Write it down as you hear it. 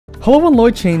Hello and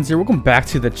Lloyd Chains here, welcome back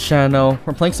to the channel.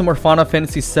 We're playing some more Final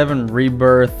Fantasy 7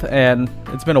 Rebirth, and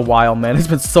it's been a while, man. It's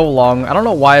been so long. I don't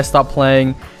know why I stopped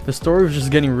playing. The story was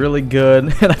just getting really good,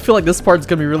 and I feel like this part's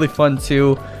gonna be really fun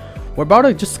too. We're about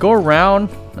to just go around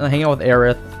and hang out with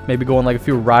Aerith, maybe go on like a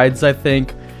few rides, I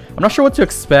think. I'm not sure what to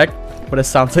expect, but it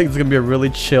sounds like it's gonna be a really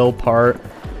chill part.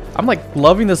 I'm like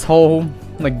loving this whole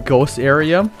like ghost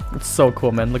area. It's so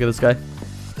cool, man. Look at this guy.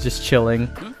 He's just chilling.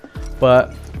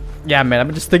 But yeah, man, I've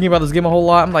been just thinking about this game a whole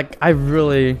lot. I'm like, I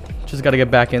really just gotta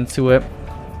get back into it.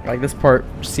 Like, this part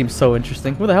just seems so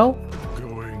interesting. Who the hell?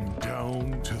 Going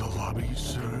down to the lobby,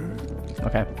 sir.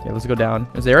 Okay, yeah, let's go down.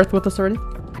 Is Aerith with us already?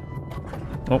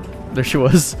 Oh, there she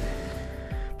was.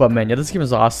 But man, yeah, this game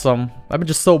is awesome. I've been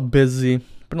just so busy.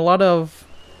 Been a lot of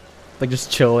like just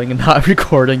chilling and not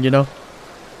recording, you know.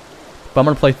 But I'm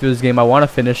gonna play through this game. I want to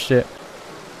finish it.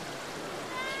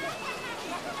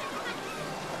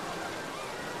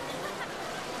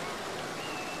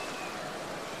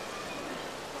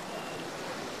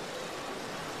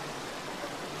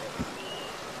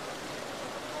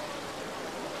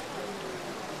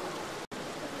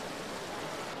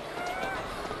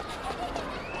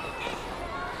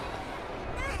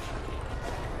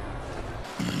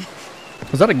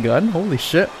 Was that a gun? Holy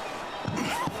shit.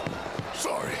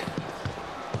 Sorry.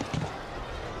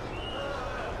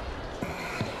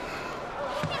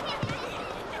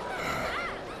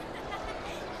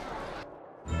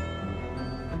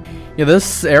 Yeah,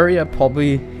 this area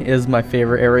probably is my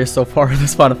favorite area so far in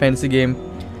this Final Fantasy game.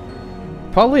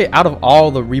 Probably out of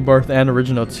all the Rebirth and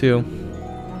original too.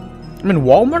 I mean,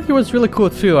 Wall Market was really cool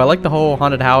too. I like the whole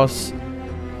haunted house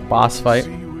boss fight.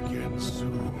 See you again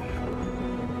soon.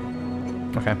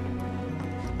 Okay.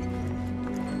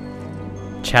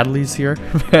 Chadley's here.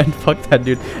 Man, fuck that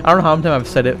dude. I don't know how many times I've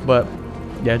said it, but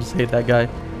yeah, I just hate that guy.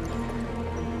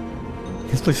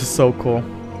 This place is so cool.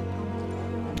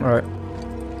 Alright.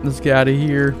 Let's get out of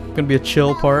here. Gonna be a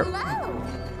chill part.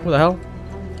 What the hell?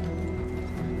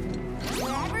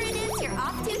 Wherever it is you're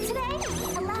off to today,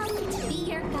 allow me to be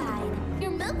your guide.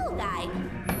 Your Moogle guide.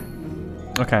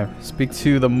 Okay. Speak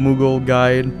to the Moogle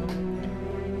guide.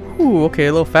 Ooh, okay,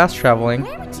 a little fast traveling.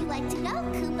 Where would you like to go,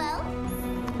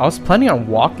 Kubo? I was planning on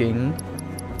walking.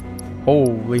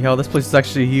 Holy hell, this place is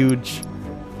actually huge.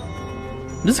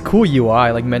 This is a cool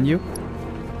UI, like menu.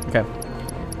 Okay.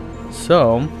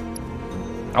 So,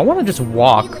 I want to just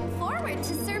walk. We look forward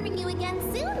to serving you again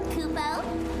soon, Kubo.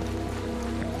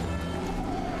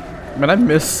 Man, I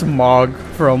miss Smog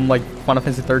from like Final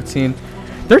Fantasy 13.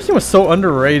 13 was so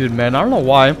underrated, man. I don't know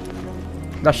why.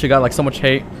 That shit got like so much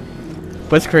hate.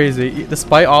 But it's crazy.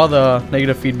 Despite all the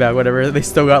negative feedback, whatever, they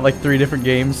still got like 3 different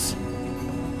games.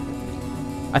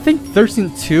 I think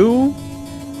 13-2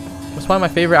 was probably my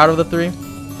favorite out of the 3. I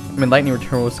mean, Lightning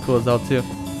Return was cool as hell too.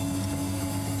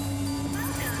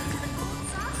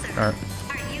 Alright.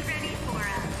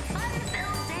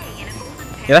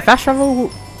 Yeah, that fast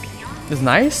travel is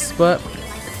nice, but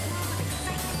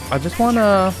I just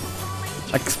wanna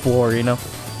explore, you know?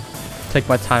 Take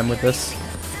my time with this.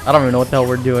 I don't even know what the hell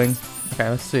we're doing. Okay,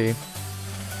 let's see.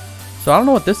 So I don't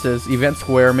know what this is. Event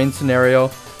Square, main scenario.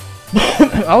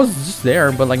 I was just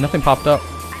there, but like nothing popped up.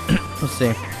 Let's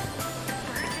see.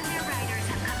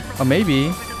 Oh,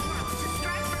 maybe.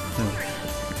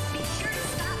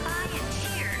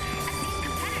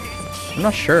 I'm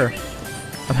not sure.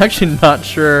 I'm actually not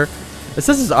sure. It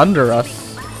says it's under us.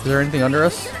 Is there anything under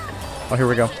us? Oh, here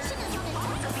we go.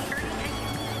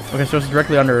 Okay, so it's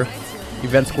directly under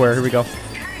Event Square. Here we go.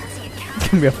 It's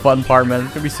gonna be a fun part, man.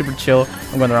 It's gonna be super chill.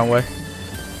 I'm going the wrong way.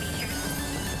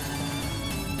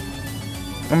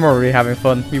 I'm already having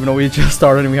fun, even though we just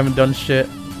started and we haven't done shit.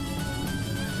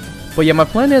 But yeah, my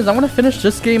plan is I want to finish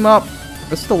this game up.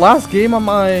 This is the last game on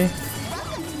my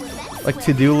like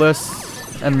to-do list.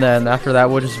 And then after that,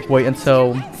 we'll just wait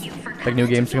until like new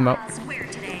games come out. So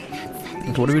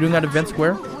what are we doing at Event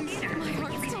Square?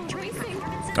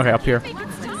 Okay, up here.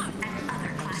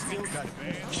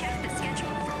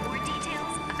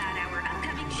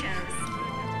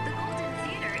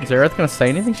 Is Aerith gonna say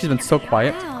anything? She's been so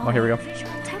quiet. Oh, here we go.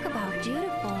 Talk about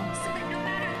beautiful.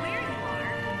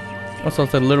 Oh, so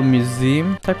it's a little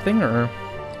museum type thing, or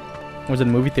was it a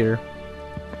movie theater?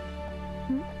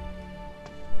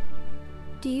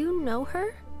 Do you know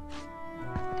her?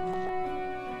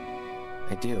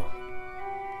 I do.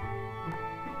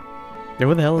 Yeah,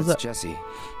 what the hell is That's that? Jessie.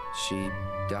 She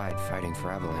died fighting for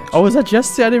Avalanche. Oh, is that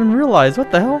Jessie? I didn't even realize. What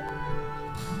the hell?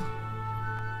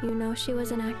 You know she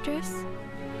was an actress?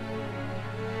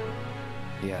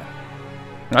 Yeah.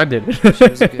 I did. She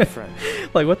was a good friend.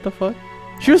 Like, what the fuck?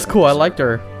 She was cool. I liked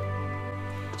her.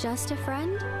 Just a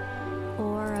friend?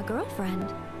 Or a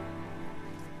girlfriend?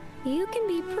 You can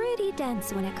be pretty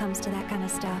dense when it comes to that kind of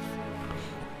stuff.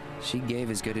 She gave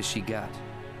as good as she got.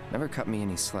 Never cut me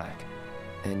any slack.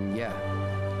 And yeah,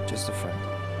 just a friend.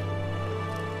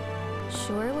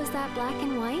 Sure was that black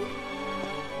and white?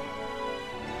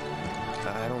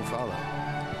 I don't follow.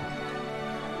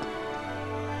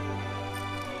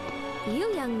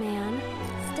 You, young man,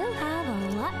 still have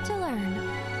a lot to learn,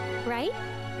 right?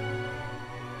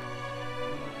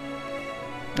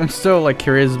 I'm still like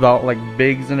curious about like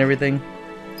Biggs and everything.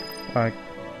 Like,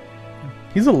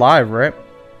 he's alive, right?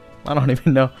 I don't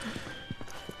even know.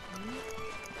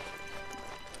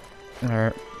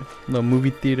 Alright, little movie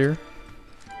theater.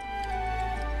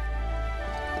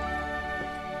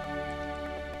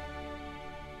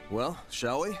 Well,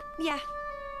 shall we? Yeah.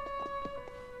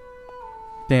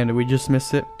 Damn, did we just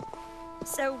miss it?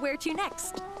 So where to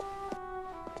next?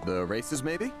 The races,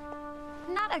 maybe?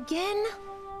 Not again.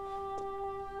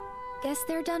 Guess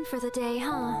they're done for the day,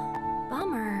 huh?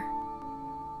 Bummer.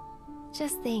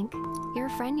 Just think, your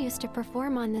friend used to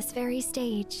perform on this very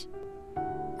stage.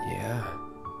 Yeah.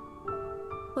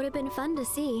 Would have been fun to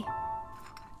see.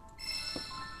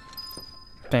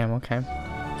 Damn, okay.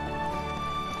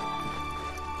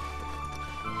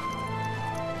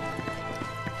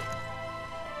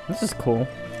 This is cool.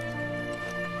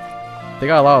 They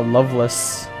got a lot of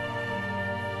Loveless.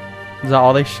 Is that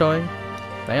all they showing?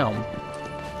 Damn.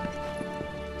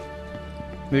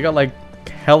 They got like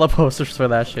hella posters for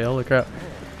that shit. Holy crap.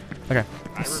 Okay.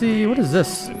 Let's see. What is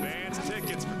this?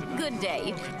 Good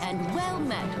day, and well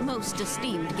met, most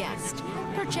esteemed guest.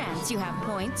 Perchance you have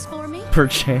points for me?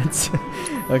 Perchance.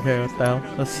 Okay, what the hell?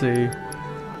 Let's see.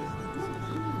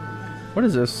 What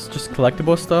is this? Just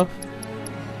collectible stuff?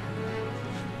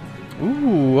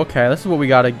 Ooh, okay. This is what we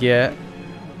gotta get.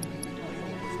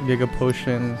 Giga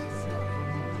Potion.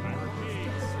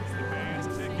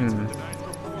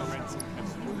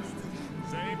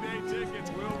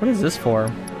 What is this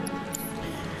for?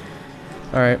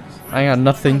 Alright, I got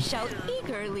nothing. I shall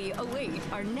eagerly await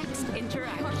our next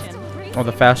interaction. Oh,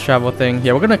 the fast travel thing.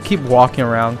 Yeah, we're gonna keep walking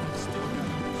around.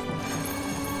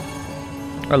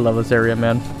 I love this area,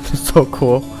 man. It's so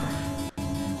cool.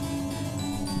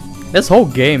 This whole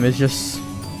game is just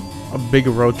a big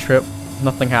road trip.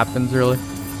 Nothing happens really.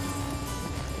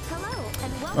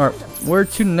 Alright, where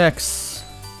to next?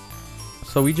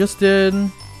 So we just did...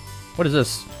 What is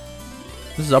this?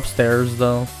 This is upstairs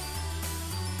though.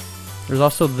 There's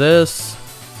also this.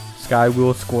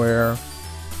 Skywheel Square.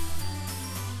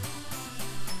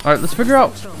 Alright, let's figure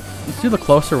out... Let's do the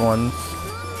closer ones.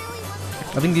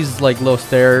 I think these like little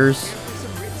stairs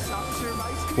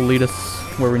will lead us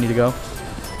where we need to go.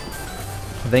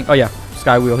 I think. Oh yeah,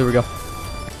 Skywheel. Here we go.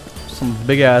 Some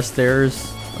big ass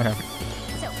stairs. Okay.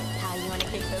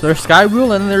 So there's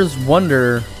Skywheel and then there's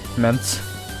Wonderment.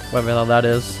 Whatever the hell that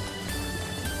is.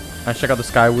 Alright, check out the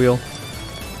Skywheel.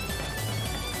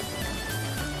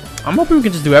 I'm hoping we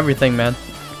can just do everything, man.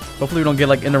 Hopefully we don't get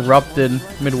like interrupted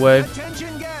midway.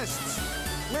 Attention guests!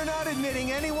 We're not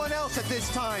admitting anyone else at this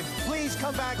time. Please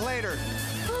come back later.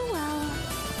 Oh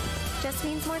well. Just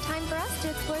means more time for us to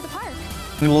explore the park.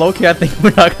 Low-key, I think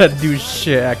we're not gonna do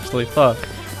shit actually. Fuck.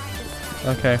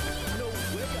 Okay.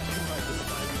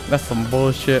 That's some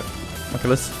bullshit. Okay,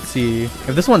 let's see.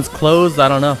 If this one's closed, I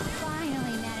don't know.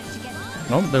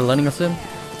 Nope, they're letting us in.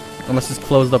 Unless it's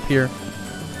closed up here.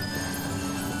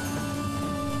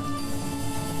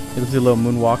 Let's do a little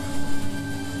moonwalk.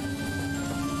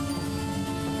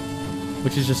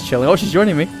 Which is just chilling. Oh, she's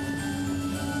joining me.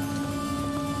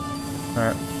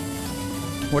 Alright.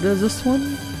 What is this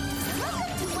one?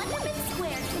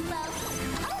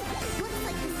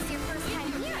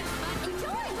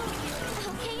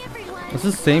 This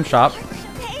is the same shop.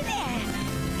 Hey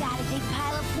there! Got a big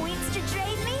pile of points to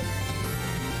trade me?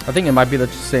 I think it might be the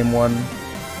same one.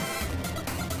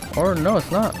 Or no,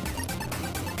 it's not.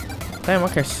 Damn,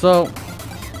 okay, so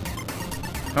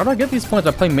how do I get these points?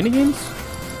 I play minigames?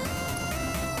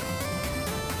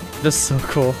 This is so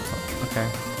cool. Okay.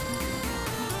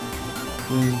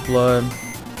 Queen's Blood.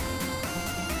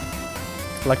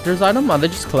 Collector's item? Are they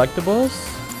just collectibles?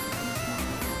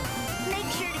 Make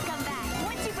sure to come back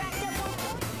once you've racked up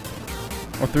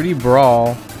Or 3D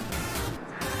Brawl.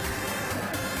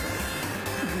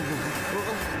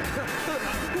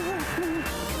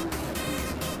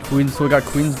 Queens, so we got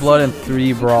Queen's Blood and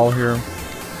 3D Brawl here.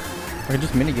 Okay,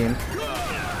 just minigames.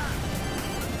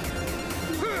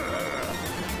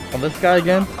 Oh, this guy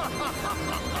again?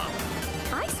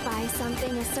 I spy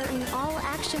something a certain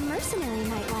all-action mercenary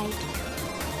might like.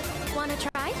 Wanna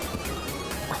try?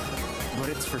 But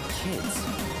it's for kids.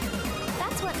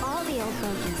 That's what all the old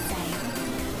fogies say.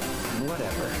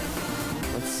 Whatever.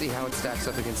 Let's see how it stacks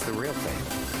up against the real thing.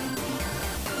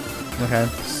 Okay,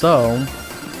 so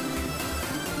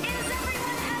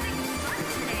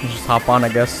let's just hop on, I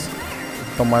guess.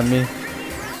 Don't mind me.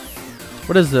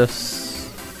 What is this?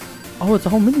 Oh, it's a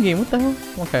whole minigame. What the hell?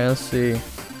 Okay, let's see.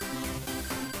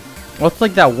 Well, it's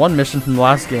like that one mission from the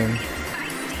last game.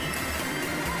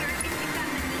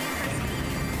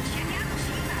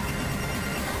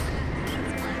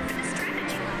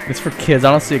 It's for kids.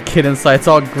 I don't see a kid inside. It's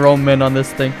all grown men on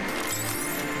this thing.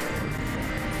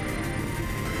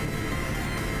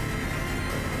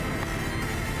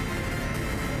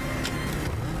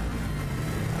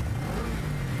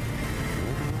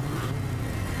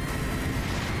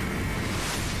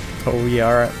 Oh yeah,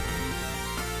 alright.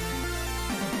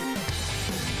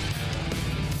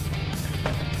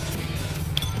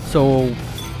 So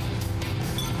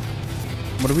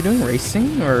what are we doing?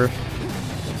 Racing or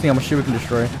see how much shit we can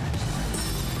destroy?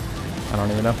 I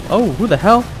don't even know. Oh, who the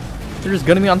hell? They're just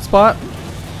gunning me on spot?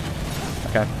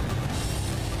 Okay.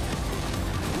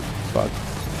 Fuck.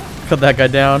 Cut that guy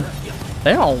down.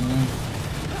 Damn.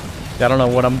 Yeah, I don't know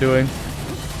what I'm doing.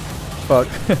 Fuck.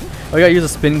 Oh, you gotta use a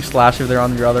spinning slash if they're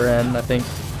on your other end, I think.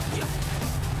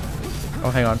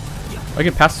 Oh, hang on. Oh, I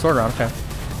can pass the sword around. Okay.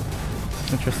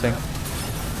 Interesting.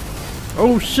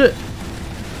 Oh, shit.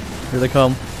 Here they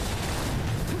come.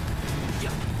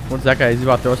 What's that guy? Is he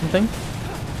about to throw something?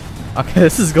 Okay,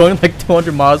 this is going like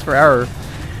 200 miles per hour.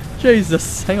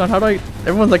 Jesus. Hang on. How do I...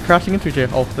 Everyone's like crashing into each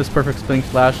other. Oh, this perfect spinning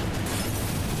slash.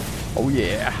 Oh,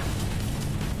 yeah.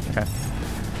 Okay.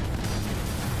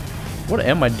 What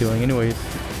am I doing anyways?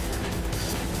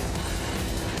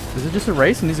 Is it just a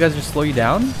race and these guys just slow you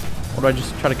down? Or do I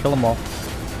just try to kill them all?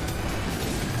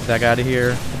 Get that guy out of here.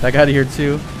 Get that guy out of here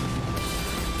too.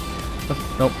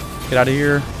 Oh, nope. Get out of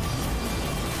here.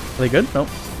 Are they good? Nope.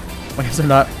 I guess they're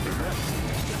not.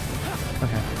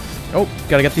 Okay. Oh,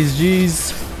 gotta get these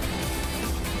G's.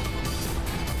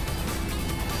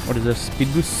 What is this?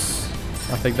 Speed boost?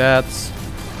 I'll take that.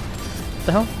 What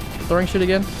the hell? Throwing shit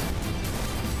again?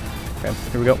 Okay,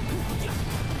 here we go.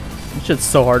 This shit's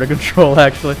so hard to control,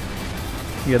 actually.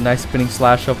 You get a nice spinning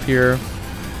slash up here.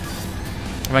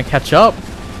 Can I catch up?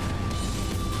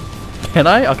 Can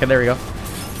I? Okay, there we go.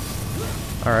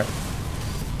 Alright.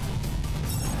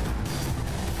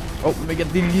 Oh, let me get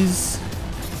these.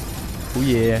 Oh,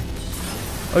 yeah.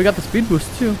 Oh, we got the speed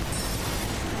boost, too.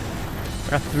 I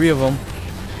got 3 of them.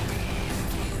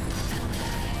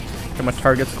 Get my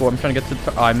target score. I'm trying to get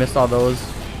to... Oh, I missed all those.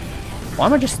 Why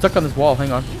am I just stuck on this wall?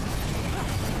 Hang on.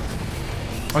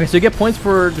 Okay, so you get points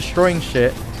for destroying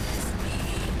shit.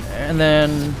 And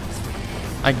then...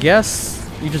 I guess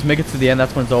you just make it to the end.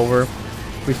 That's when it's over.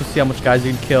 We can see how much guys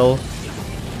you can kill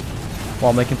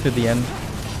while making it to the end.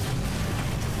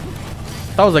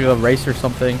 That was like a race or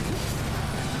something.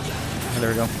 Oh, there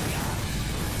we go.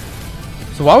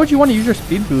 So why would you want to use your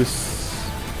speed boost?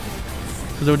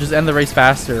 Because it would just end the race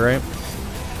faster, right?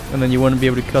 And then you wouldn't be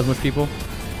able to kill as much people.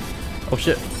 Oh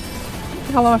shit. What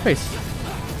the hell on my face?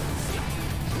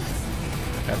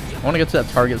 Okay. I want to get to that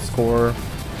target score.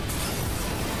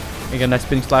 You get a nice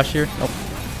spinning slash here. Nope.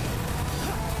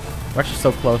 We're actually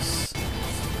so close.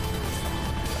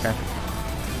 Okay.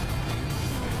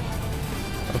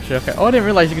 Oh shit, okay. Oh, I didn't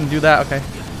realize you can do that. Okay.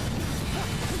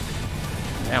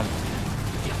 Damn.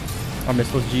 I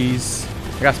missed those G's.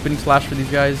 I got spinning slash for these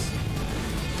guys.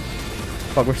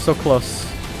 Fuck, we're so close.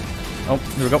 Oh,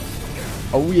 here we go.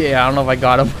 Oh yeah, I don't know if I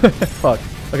got him. Fuck.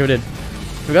 Okay, we did.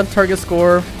 We got the target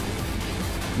score.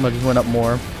 I just went up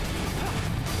more.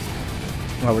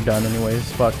 Well, we're done anyways.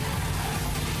 Fuck.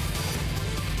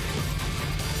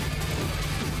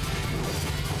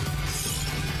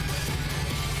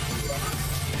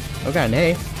 Okay, an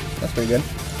A. That's pretty good.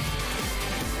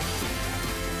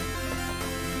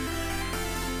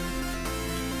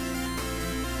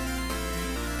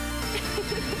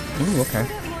 Ooh, okay.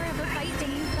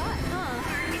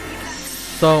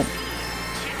 So,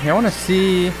 here I want to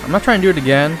see. I'm not trying to do it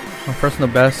again. I'm pressing the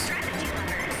best.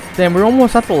 Damn, we're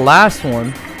almost at the last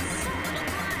one.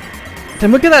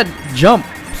 Damn, look at that jump.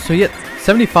 So you get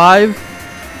 75,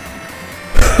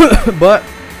 but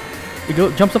it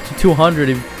jumps up to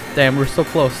 200. Damn, we're so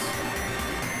close.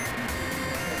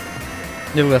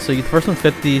 There we go. So you get the first one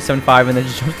 50, 75, and then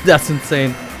just jump. That's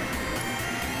insane.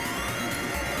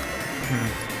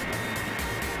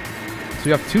 So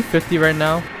we have 250 right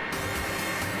now.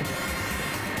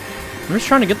 I'm just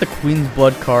trying to get the Queen's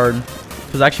Blood card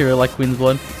because I actually really like Queen's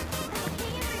Blood.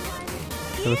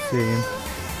 So let's see.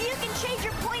 You can change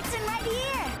your points in right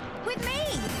here with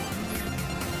me.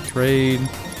 Trade.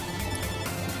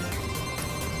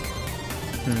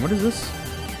 What is this?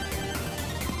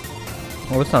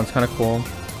 Oh, this sounds kind of cool.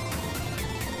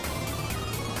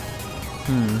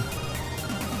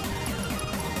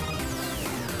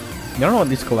 I don't know what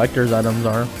these collector's items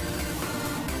are.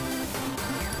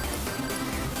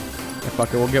 Yeah,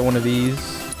 fuck it, we'll get one of these.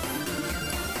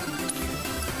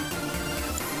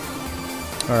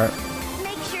 Alright.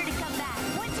 Make sure to come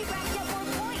back once you've racked up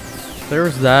more points.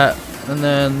 There's that, and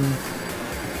then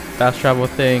fast travel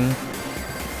thing.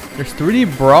 There's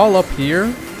 3D Brawl up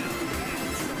here,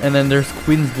 and then there's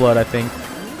Queen's Blood, I think.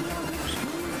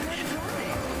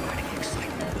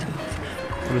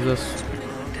 What is this?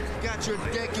 Got your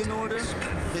deck in order?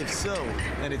 If so,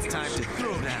 then it's time to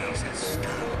throw down.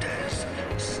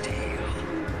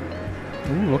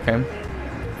 Ooh, okay.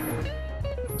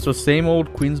 So same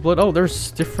old Queen's Blood. Oh,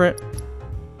 there's different.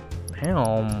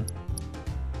 Damn.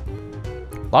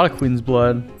 A lot of Queen's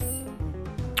Blood.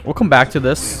 We'll come back to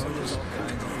this.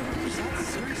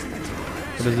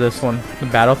 What is this one? The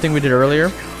battle thing we did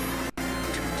earlier?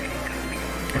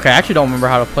 Okay, I actually don't remember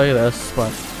how to play this, but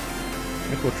I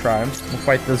think we'll try. We'll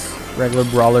fight this regular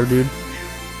brawler dude.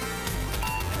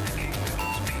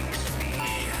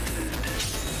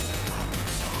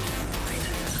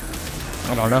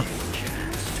 I don't know.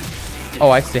 Oh,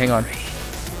 I see. Hang on.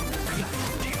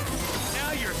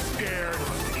 Now you're scared.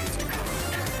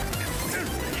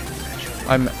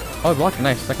 Oh, blocking.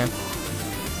 Nice. Okay.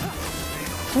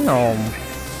 Damn.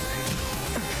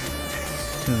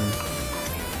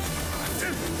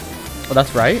 Oh,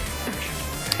 that's right?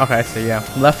 Okay, I see. Yeah.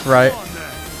 Left, right.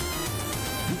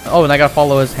 Oh, and I gotta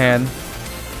follow his hand.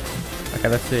 Okay,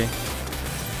 let's see.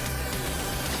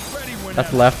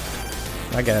 That's left.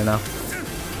 I get it now.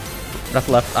 That's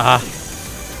left. Ah.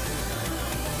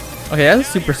 Okay, that's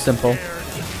super simple.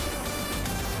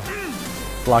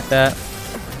 Block that.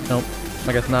 Nope.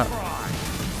 I guess not.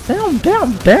 Down,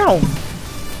 down, down.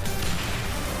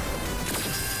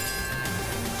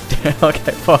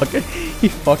 Okay, fuck. He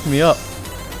fucked me up.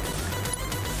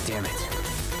 Damn it.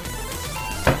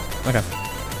 Okay.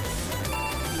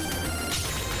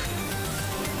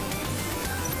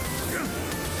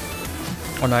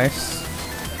 Oh, nice.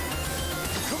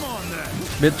 Come on then.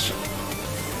 Bitch.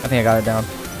 I think I got it down.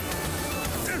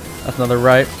 That's another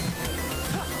right.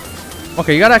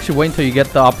 Okay, you gotta actually wait until you get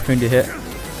the opportunity to hit.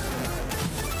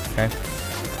 Okay.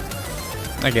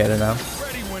 I get it now.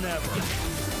 Ready whenever.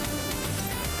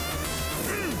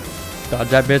 Dodge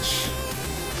that bitch.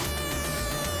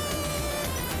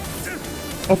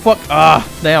 Oh fuck. Ah,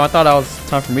 damn, I thought that was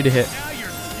time for me to hit. Now you're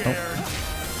scared.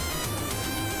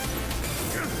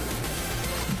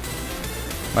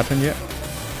 My turn yet?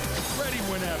 Ready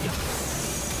whenever.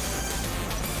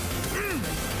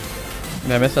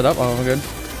 Did I mess that up? Oh, we're good.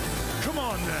 Come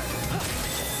on then.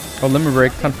 Oh, limit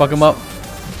break. Can't fuck him up.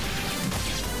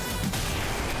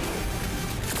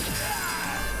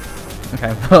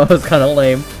 Okay, that was kind of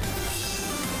lame.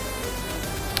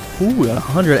 Ooh, we got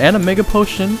 100 and a mega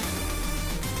potion.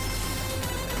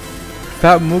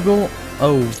 Fat Moogle.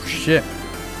 Oh shit.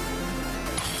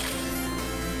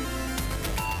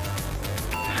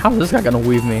 How is this guy gonna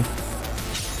weave me?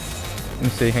 Let me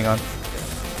see. Hang on.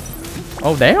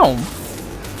 Oh damn.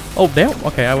 Oh damn.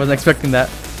 Okay, I wasn't expecting that.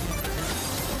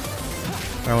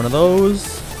 Try one of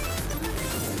those.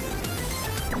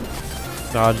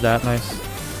 Dodge that. Nice.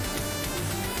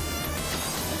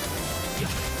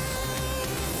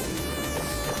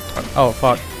 Oh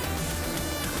fuck.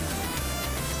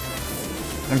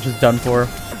 I'm just done for.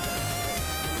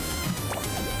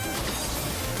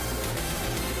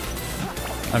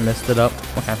 I messed it up.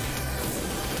 Okay.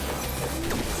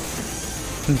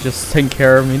 Just take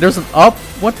care of me. There's an up?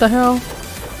 What the hell?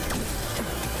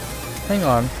 Hang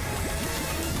on.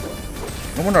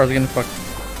 I wonder I was getting fucked.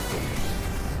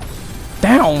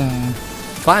 Down!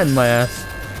 Flatten my ass.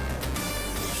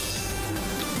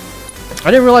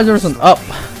 I didn't realize there was an up.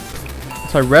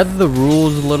 So I read the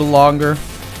rules a little longer.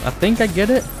 I think I get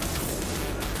it.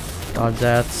 Dodge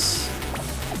that.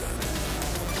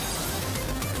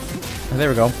 There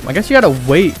we go. I guess you gotta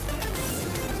wait.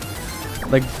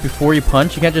 Like before you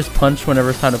punch. You can't just punch whenever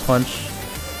it's time to punch.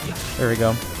 There we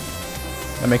go.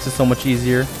 That makes it so much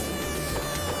easier.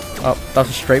 Oh, that's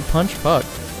a straight punch? Fuck.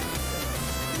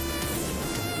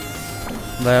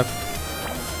 Left.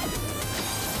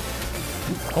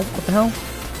 Oh, what the hell?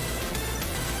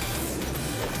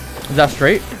 Is that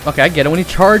straight? Okay, I get it. When he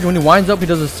charges, when he winds up, he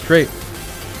does it straight.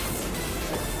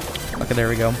 Okay, there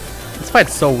we go. This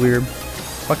fight's so weird.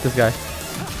 Fuck this guy.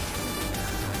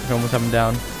 I almost have him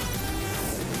down.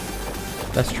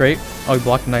 That's straight. Oh, he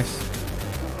blocked. Nice.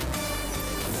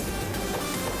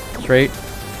 Straight.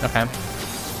 Okay.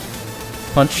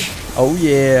 Punch. Oh,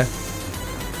 yeah.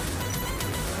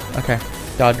 Okay.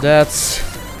 Dodge that.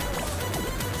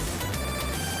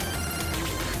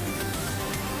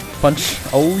 Punch.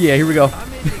 Oh yeah, here we go.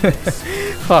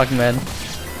 Fuck, man.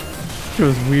 It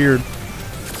was weird.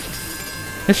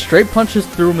 His straight punches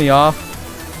threw me off.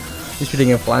 At least we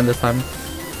didn't get flying this time.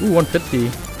 Ooh, 150.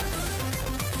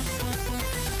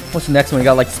 What's the next one? You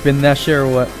got like spin that shit or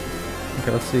what?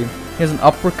 Okay, let's see. He has an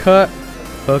uppercut.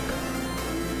 Hook.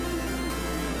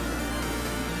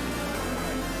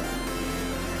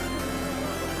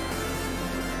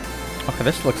 Okay,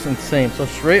 this looks insane. So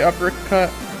straight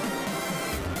uppercut.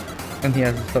 And he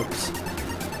has his hooks.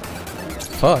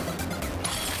 Fuck.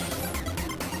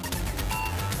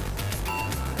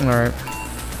 Alright.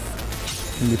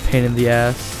 Gonna be a pain in the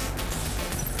ass.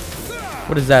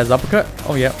 What is that? His uppercut?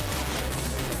 Oh, yeah.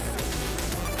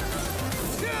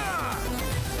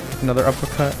 Another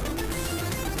uppercut.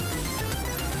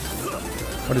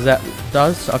 What is that?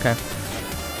 Does? Okay.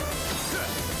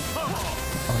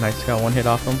 Oh, nice. Got one hit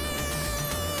off him.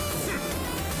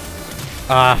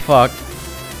 Ah, fuck.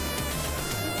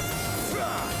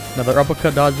 Another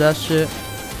uppercut, dodge that shit.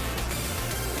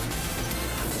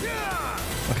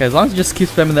 Okay, as long as he just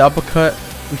keeps spamming the uppercut,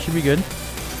 we should be good.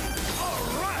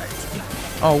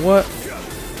 Oh, what?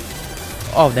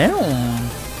 Oh, damn.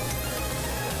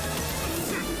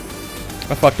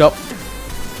 I fucked up.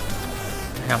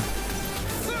 Damn.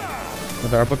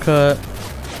 Another uppercut.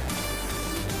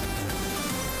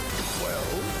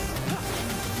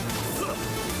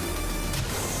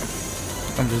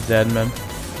 I'm just dead, man.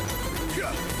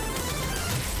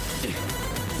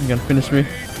 You gonna finish me?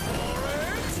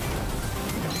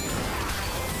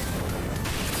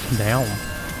 Damn.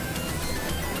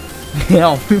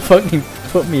 Damn, you fucking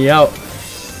put me out.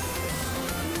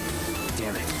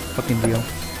 Damn it. Fucking deal.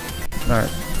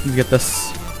 Alright, let's get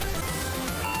this.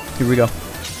 Here we go.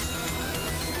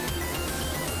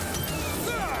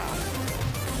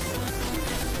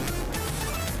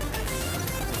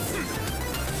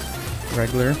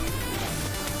 Regular.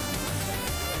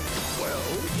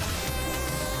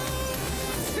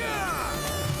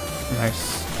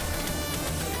 Nice.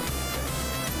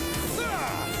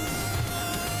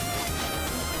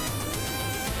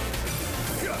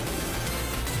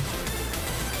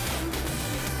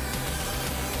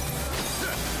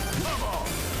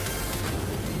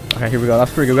 Okay, here we go.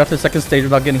 That's pretty good. We got to the second stage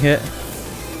without getting hit.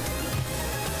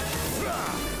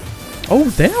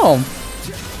 Oh, damn.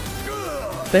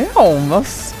 Damn.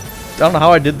 That's... I don't know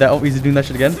how I did that. Oh, he's doing that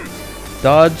shit again.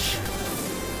 Dodge.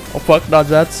 Oh, fuck. Dodge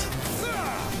that.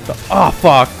 Oh,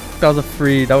 fuck. That was a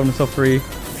free. That would have been so free.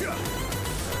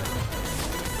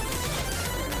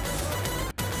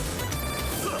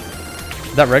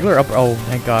 Is that regular up? Oh,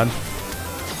 thank God.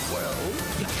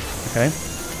 Okay.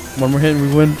 One more hit and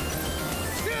we win.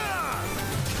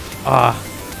 Ah.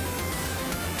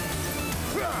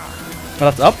 Oh,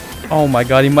 that's up? Oh my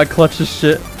God, he might clutch this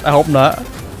shit. I hope not.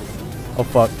 Oh,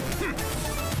 fuck.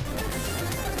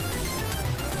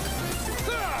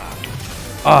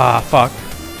 Ah, fuck.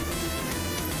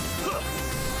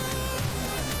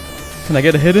 Can I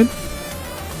get a hit in?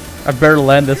 I better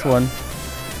land this one.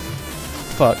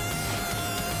 Fuck.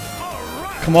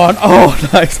 Come on. Oh,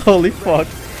 nice. Holy fuck.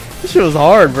 This shit was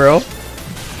hard, bro.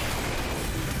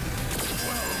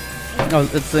 That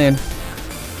was insane.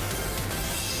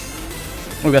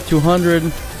 We got 200.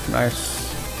 Nice.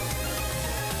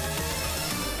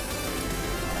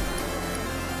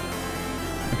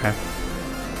 Okay.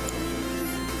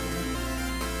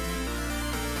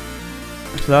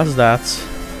 So that's that.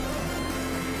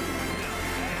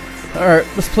 Alright,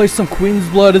 let's play some Queen's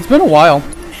Blood. It's been a while.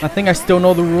 I think I still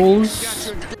know the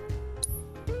rules.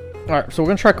 Alright, so we're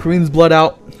gonna try Queen's Blood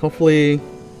out. Hopefully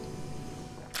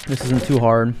this isn't too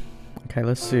hard. Okay,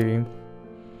 let's see.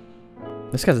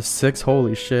 This guy's a 6.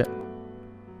 Holy shit.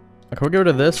 Okay, we'll get rid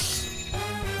of this.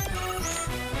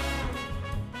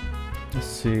 Let's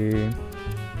see.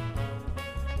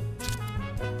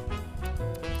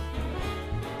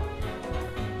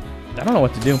 I don't know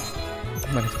what to do.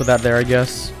 I'm gonna put that there, I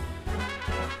guess.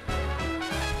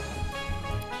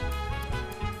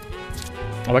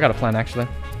 Oh, I got a plan actually.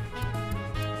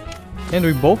 And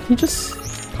we both, he just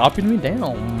copied me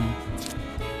down.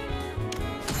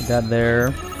 Put that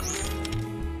there.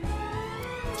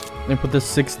 Let me put this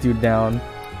 6 dude down.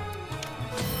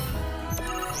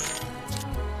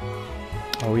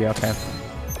 Oh yeah, okay.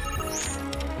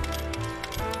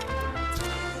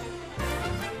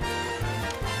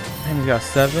 And he's got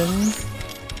 7.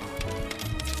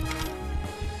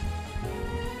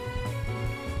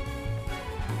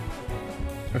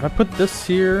 If I put this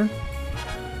here,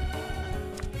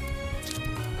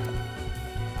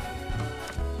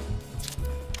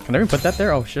 Can I even put that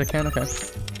there? Oh shit, I can. Okay. I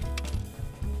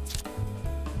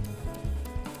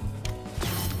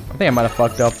think I might have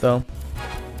fucked up though.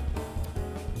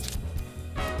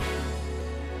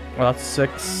 Well, that's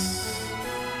 6.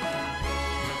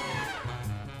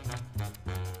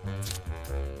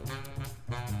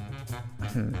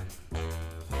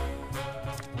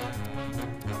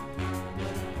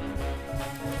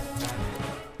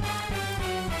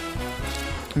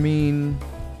 I mean,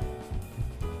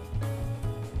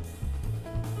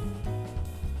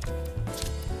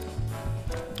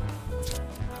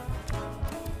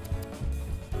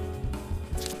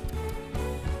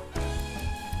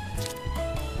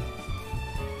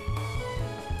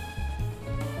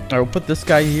 I will put this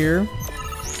guy here.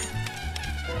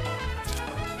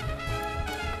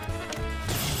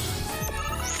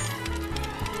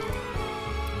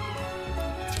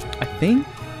 I think.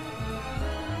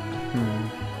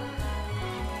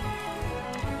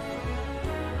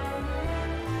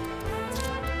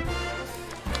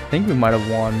 I think we might have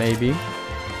won, maybe.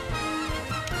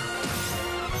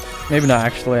 Maybe not,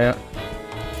 actually. I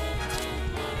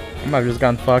might have just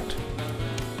gotten fucked.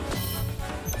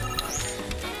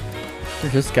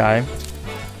 Here's this guy.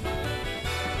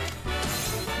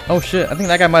 Oh shit, I think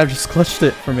that guy might have just clutched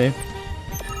it for me.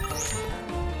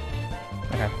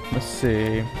 Okay, let's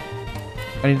see.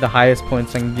 I need the highest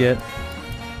points I can get.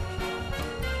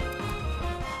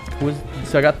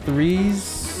 So I got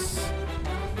 3s.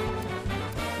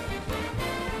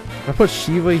 If I put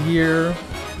Shiva here.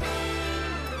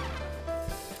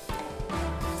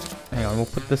 Hang on, we'll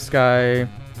put this guy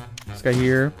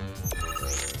here.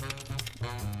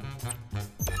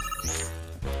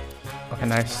 Okay,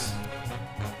 nice.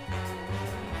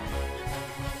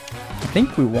 I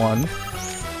think we won.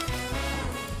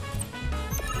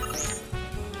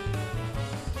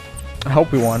 I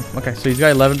hope we won. Okay, so he's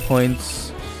got 11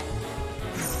 points.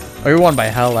 Oh, we won by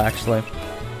hell, actually.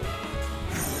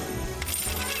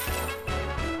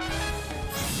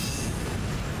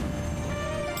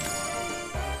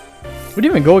 We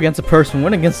didn't even go against a person. We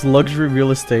went against luxury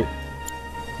real estate.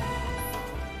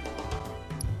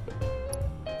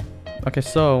 Okay,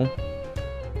 so.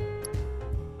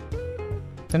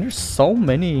 And there's so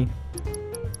many.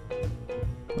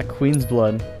 Like Queen's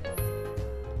Blood.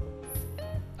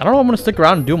 I don't know if I'm gonna stick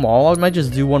around and do them all. I might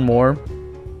just do one more.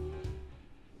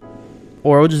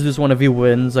 Or we'll just do this one if he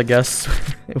wins, I guess.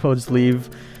 We'll just leave.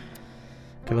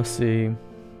 Okay, let's see.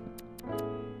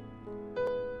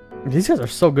 These guys are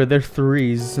so good. They're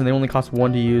 3s and they only cost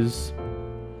 1 to use.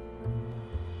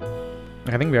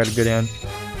 I think we had a good hand.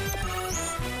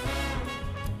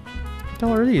 What the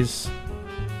hell are these?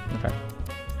 Okay.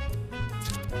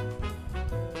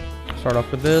 Start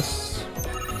off with this.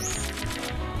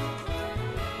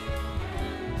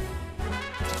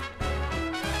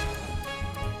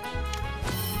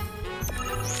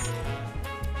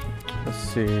 Let's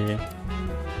see.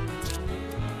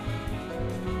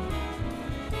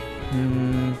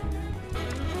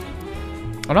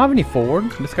 I don't have any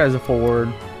forward. This guy's a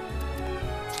forward.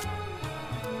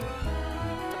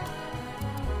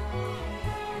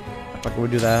 Fuck, we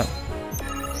do that.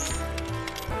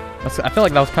 I feel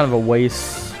like that was kind of a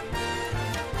waste.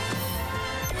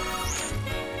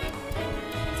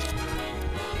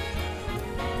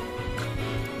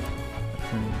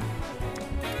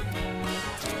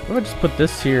 What if I just put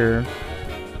this here?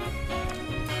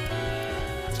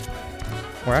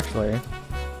 Or actually,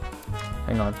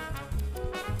 hang on.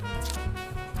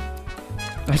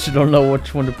 I actually don't know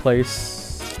which one to place.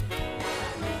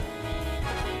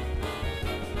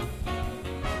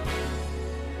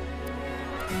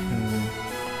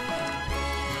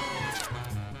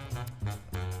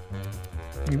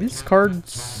 These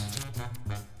cards.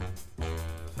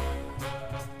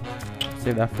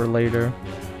 Save that for later.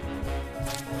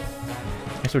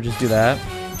 I guess we'll just do that.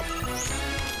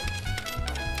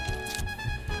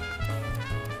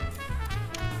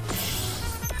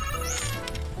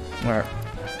 Alright.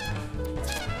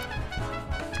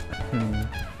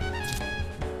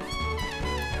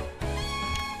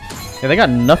 Yeah, they got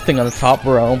nothing on the top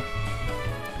row.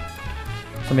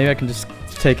 So maybe I can just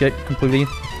take it completely.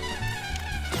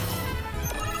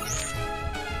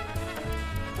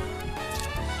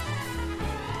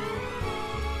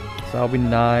 So that'll be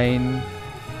 9.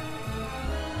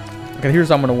 Okay, here's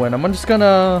how I'm gonna win. I'm just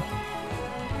gonna...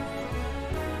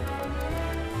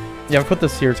 Yeah, if I put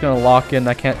this here, it's gonna lock in.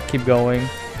 I can't keep going.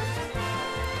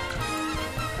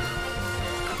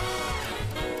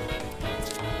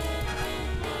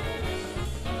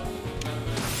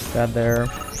 That there. It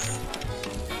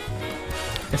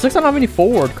looks like I don't have any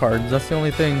forward cards. That's the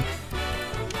only thing.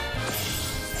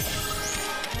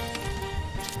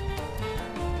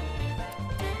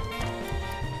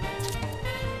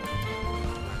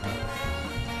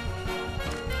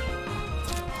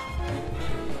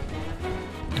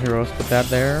 Heroes, put that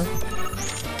there.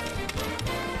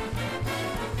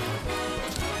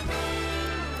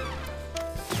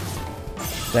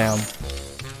 Damn.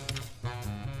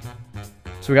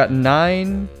 So we got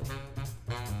 9.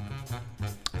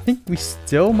 I think we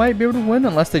still might be able to win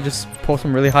unless they just pull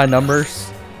some really high numbers.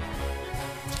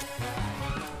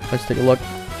 Let's take a look.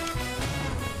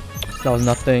 That was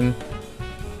nothing.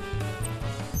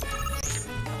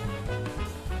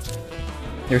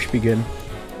 There should be good.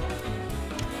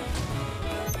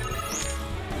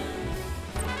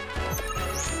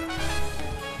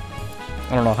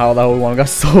 I don't know how that one got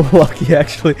so lucky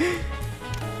actually.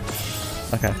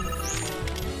 Okay.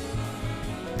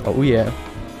 Oh yeah.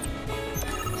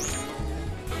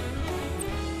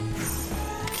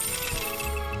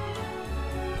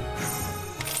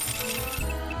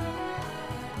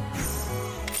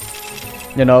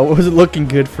 You know, it wasn't looking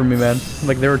good for me, man.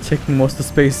 Like, they were taking most of the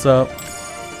space up.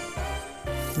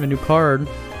 A new card.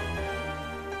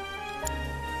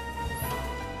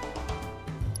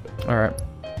 Alright.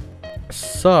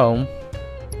 So,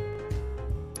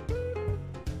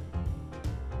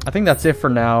 I think that's it for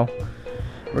now.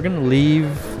 We're gonna leave.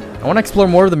 I want to explore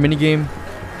more of the minigame.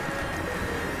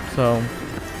 So,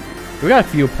 we got a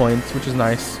few points, which is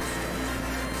nice.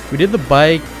 We did the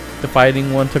bike. The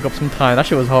fighting one took up some time. That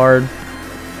shit was hard.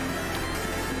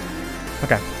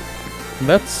 Okay, I'm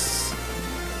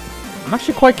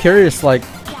actually quite curious, like,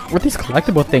 what these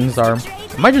collectible things are.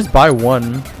 I might just buy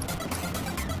one.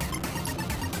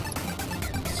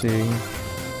 Let's see.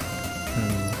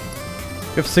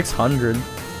 We have 600.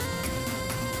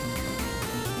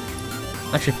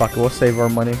 Actually, fuck it, we'll save our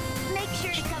money.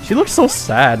 She looks so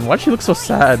sad. Why'd she look so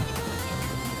sad?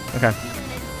 Okay.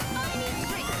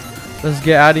 Let's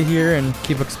get out of here and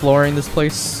keep exploring this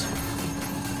place.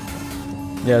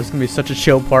 Yeah, it's gonna be such a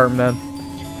chill part, man.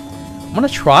 I'm gonna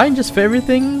try and just fit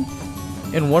everything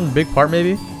in one big part,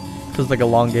 maybe. Cause it's like a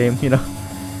long game, you know.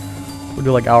 We'll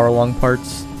do like hour-long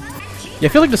parts. Yeah, I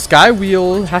feel like the sky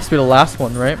wheel has to be the last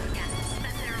one, right?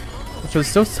 So it's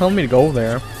still telling me to go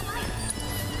there.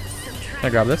 Can I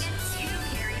grab this?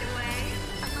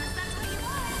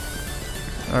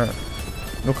 Alright.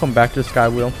 We'll come back to the sky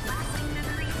wheel.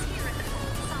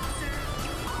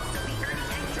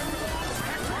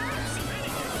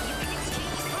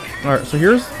 Alright, so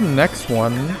here's the next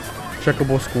one.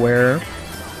 Checkable square.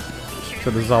 So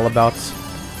this is all about.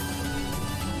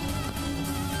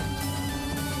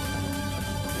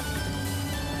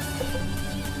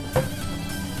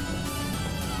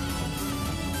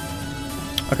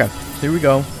 Okay, so here we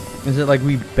go. Is it like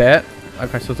we bet?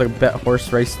 Okay, so it's like a bet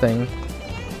horse race thing.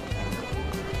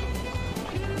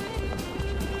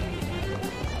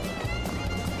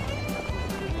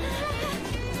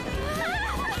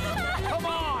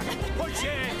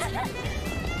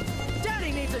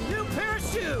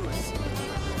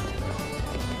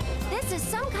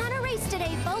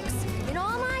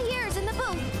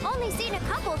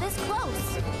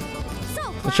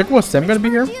 Was Sam gonna be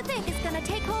here? Do you think is gonna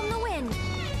take home the win?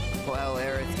 Well,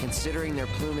 Aerith, considering their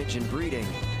plumage and breeding,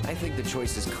 I think the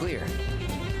choice is clear.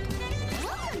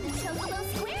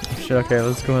 Shit, okay,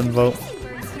 let's go and vote.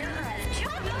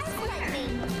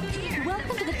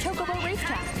 Welcome to the Chocobo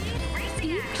Racetrack. Do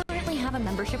you currently have a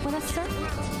membership with us, sir?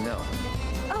 No.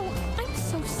 Oh, I'm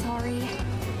so sorry.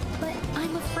 But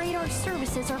I'm afraid our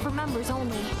services are for members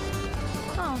only.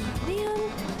 Oh,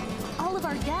 man. All of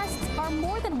our guests are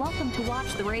more than welcome to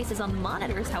watch the races on the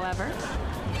monitors, however.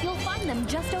 You'll find them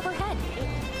just overhead.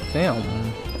 Damn.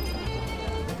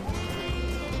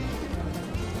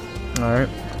 Alright.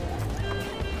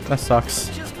 That sucks.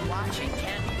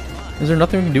 Is there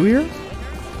nothing we can do here?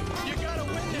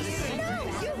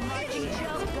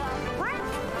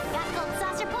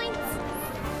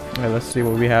 Okay, let's see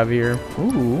what we have here.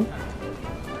 Ooh.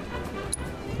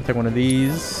 I'll take one of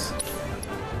these.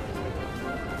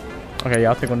 Okay, yeah,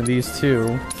 I'll take one of these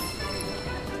too.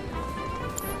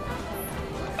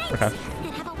 Okay.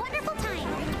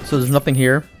 So there's nothing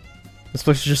here. This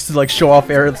place is just to like show off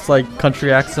Aerith's like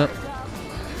country accent.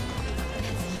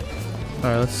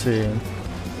 Alright, let's see.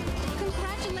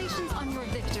 Congratulations on your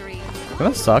victory. Okay,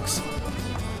 that sucks.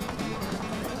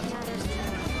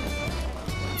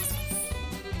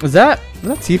 Is that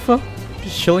Tifa?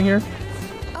 Just chilling here?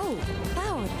 Oh,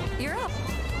 Cloud, you're up.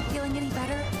 Feeling any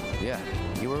better? Yeah,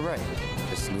 you were right.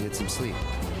 Just needed some sleep.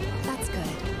 That's good.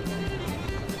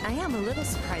 I am a little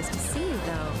surprised to see you,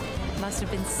 though. Must have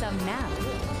been some nap.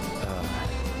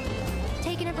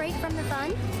 Taking a break from the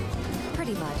fun?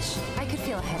 Pretty much. I could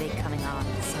feel a headache coming on,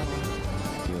 so...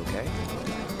 You okay?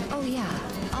 Oh yeah,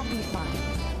 I'll be fine.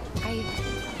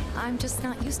 I'm just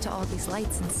not used to all these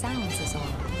lights and sounds is all.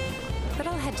 but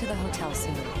I'll head to the hotel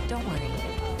soon. Don't worry.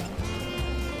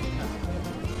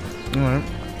 Alright.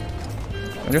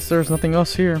 I guess there's nothing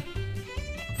else here.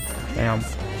 Damn.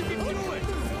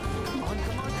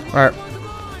 Alright.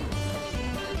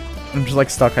 I'm just like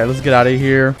stuck. Okay, let's get out of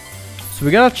here. So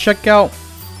we gotta check out.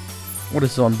 What is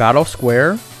this one? Battle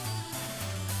Square?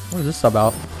 What is this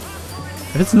about?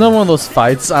 If it's another one of those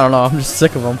fights, I don't know. I'm just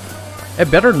sick of them.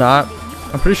 It better not.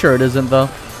 I'm pretty sure it isn't though.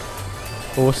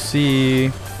 But we'll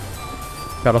see.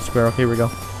 Battle Square. Okay, here we go.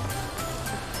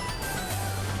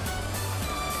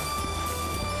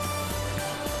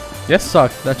 Yes,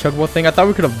 sucked. That chocobo thing. I thought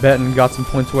we could have bet and got some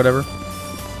points or whatever.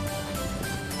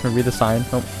 Can I read the sign?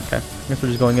 Nope. Okay. I guess we're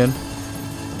just going in.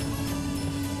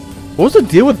 What was the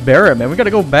deal with Barrett, man? We gotta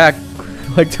go back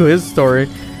like to his story.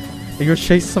 He was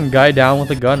chasing some guy down with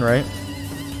a gun, right?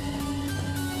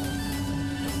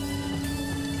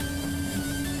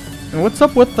 And what's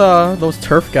up with those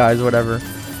turf guys or whatever?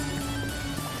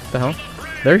 What the hell?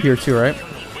 They're here too, right?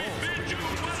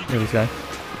 Look at this guy.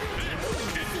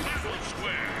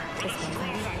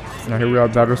 Now here we are,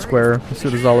 Battle Square. Let's see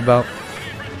what this is all about.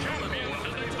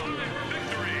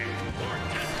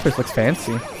 This place looks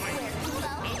fancy.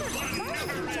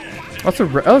 Oh,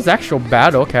 that was actual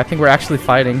battle. Okay, I think we're actually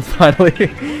fighting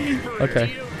finally.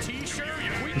 Okay.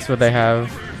 This is what they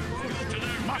have.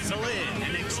 Muscle in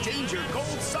and exchange your gold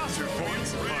saucer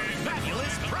points for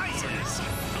fabulous prizes.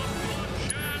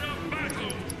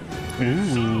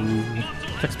 Ooh,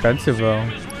 it's expensive though.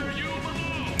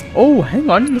 Oh, hang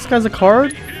on, this guy's a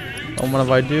card. Oh, what if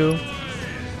I do?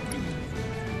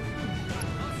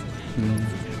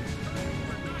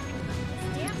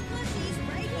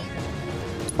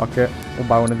 Fuck it, we'll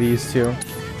buy one of these too.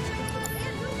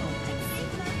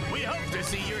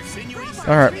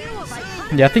 Alright.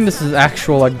 Yeah, I think this is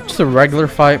actual, like, just a regular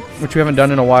fight, which we haven't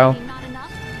done in a while.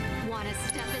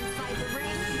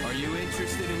 Are you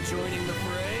interested in joining the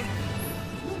fray?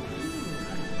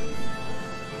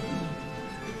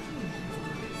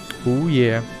 Ooh,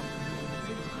 yeah.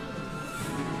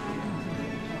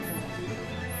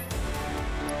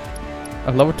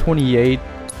 At level 28.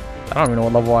 I don't even know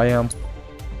what level I am.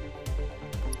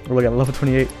 We're looking at level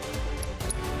 28.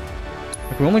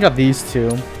 Like, we only got these two.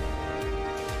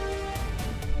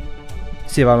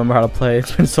 See if I remember how to play.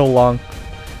 It's been so long.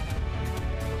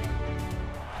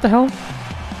 What the hell?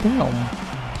 Damn.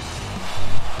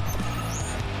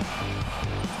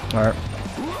 Alright.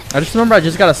 I just remember I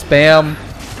just gotta spam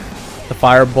the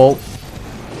fire bolt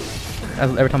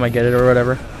every time I get it or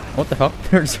whatever. What the hell?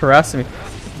 They're just harassing me.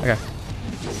 Okay.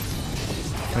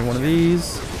 Like one of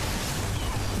these.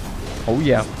 Oh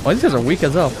yeah. Oh, these guys are weak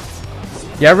as hell.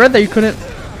 Yeah, I read that you couldn't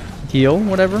heal,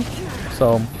 whatever.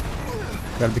 So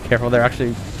gotta be careful. They're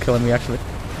actually killing me. Actually.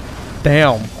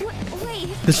 Damn.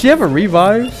 Does she have a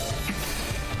revive?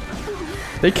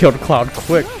 They killed Cloud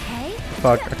quick.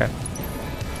 Fuck. Okay.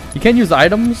 You can't use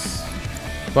items,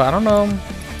 but I don't know.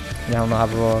 Yeah, I don't know how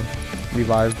to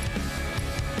revive.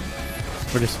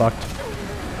 We're just fucked.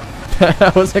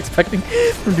 I was expecting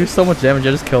to do so much damage.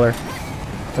 I just kill her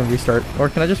and restart. Or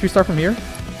can I just restart from here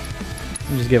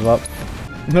and just give up?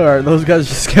 Alright, those guys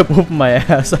just kept whooping my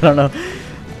ass. I don't know.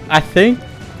 I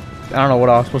don't know what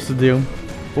I was supposed to do.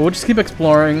 But we'll just keep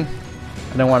exploring.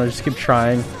 I don't want to just keep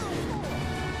trying.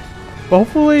 But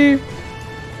hopefully,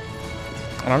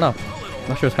 I don't know.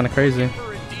 That shit was kind of crazy.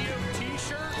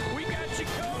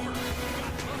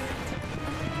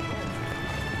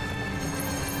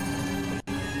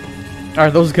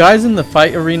 Alright, those guys in the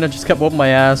fight arena just kept whooping my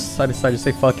ass. I decided to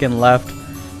say fucking left.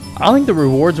 I don't think the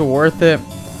rewards were worth it.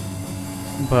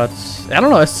 But, I don't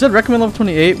know. It said recommend level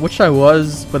 28, which I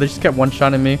was. But they just kept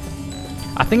one-shotting me.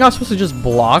 I think I was supposed to just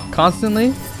block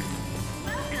constantly.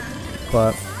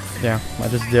 But, yeah. I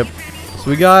just dipped. So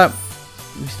we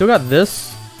still got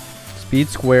this. Speed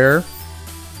Square.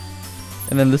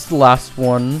 And then this is the last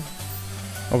one.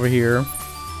 Over here.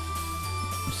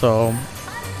 So,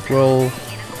 we'll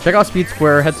check out Speed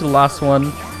Square, head to the last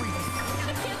one,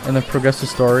 and then progress the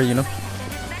story, you know?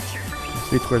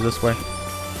 Speed Square's this way.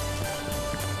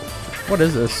 What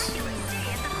is this?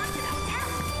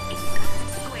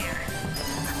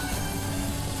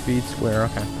 Speed Square,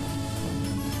 okay.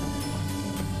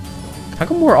 How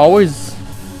come we're always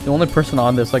the only person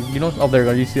on this? Like, you know, oh, there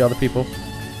you go, you see other people.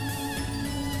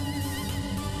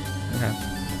 Okay.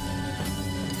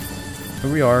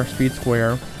 Here we are, Speed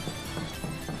Square.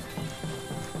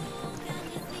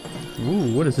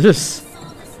 Ooh, what is this?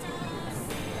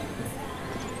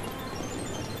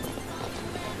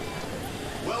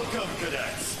 Welcome,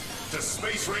 cadets, to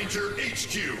Space Ranger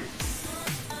HQ.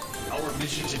 Our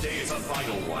mission today is a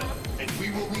vital one, and we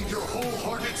will need your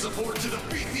wholehearted support to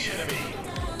defeat the enemy.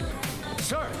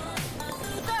 Sir!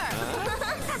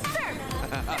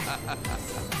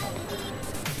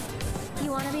 You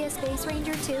want to be a space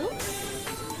ranger too?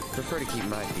 Prefer to keep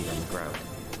my feet on the ground.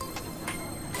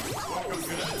 Welcome,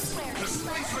 cadets, to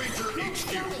Space Ranger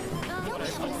HQ.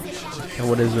 Okay,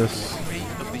 what is this?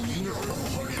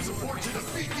 Target support to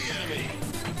defeat the enemy.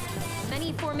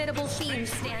 Many formidable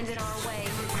fiends stand in our way.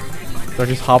 Do I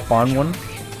just hop on one?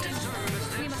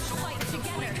 We must fight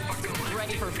together.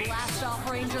 Ready for blast off,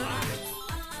 Ranger?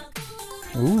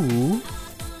 Ooh.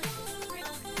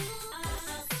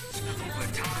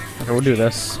 Okay, we'll do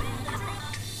this.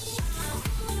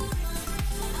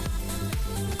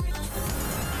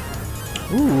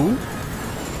 Ooh.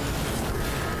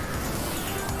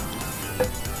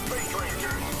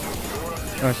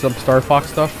 Alright, some Star Fox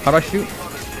stuff. How do I shoot?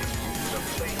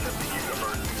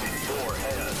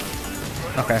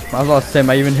 Okay, I was about to say, am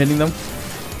I even hitting them?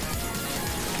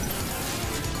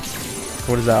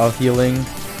 What is that? Oh, healing.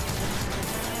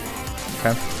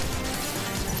 Okay.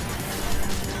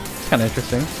 It's kind of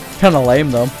interesting. Kind of lame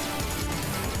though.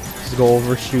 Just go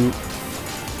over, shoot.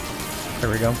 There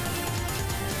we go.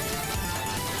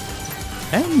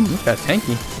 Hey, this guy's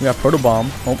tanky. We got Proto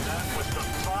Bomb. Oh.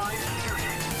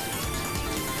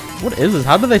 What is this?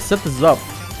 How did they set this up?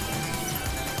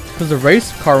 Because the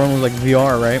race car one was like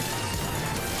VR, right?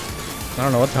 I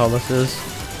don't know what the hell this is.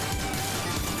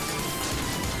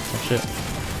 Oh shit.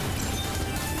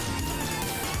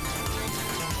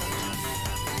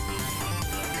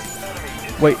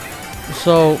 Wait,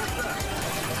 so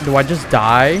do I just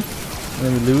die and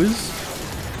then we lose?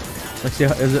 Let's see,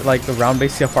 is it like the round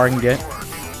base? See how far I can get?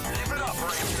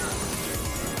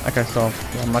 Okay, so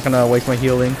yeah, I'm not gonna waste my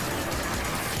healing.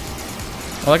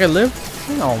 Oh, like I live?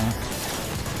 No.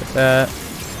 Get that.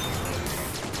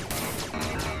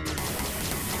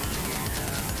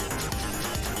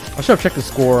 I should have checked the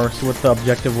score, see what the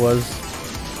objective was.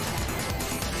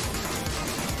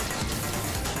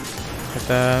 Get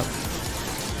that.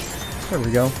 There we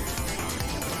go.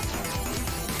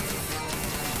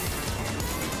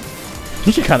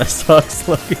 She kind of sucks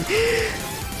looking.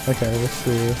 Okay, let's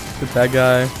see. Get that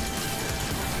guy.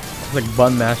 It's like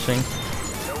button mashing.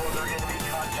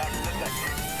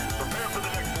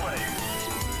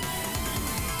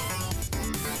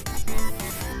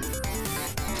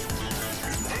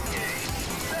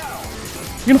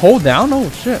 You can hold down? Oh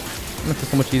shit. Makes it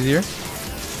so much easier. I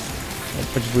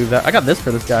just believe that. I got this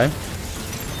for this guy.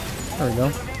 There we go.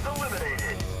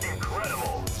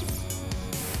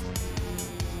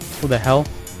 Who the hell?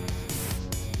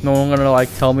 No one gonna like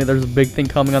tell me there's a big thing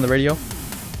coming on the radio?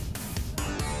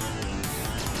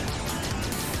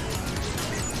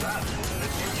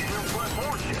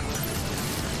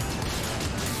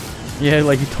 Yeah,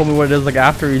 like he told me what it is like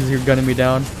after he's gunning me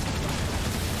down.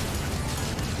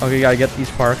 Okay, gotta get these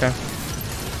park. Okay.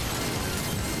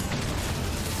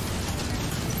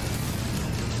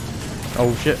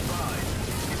 Oh shit.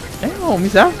 Damn,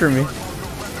 he's after me.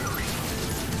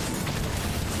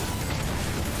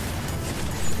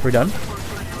 Are we done?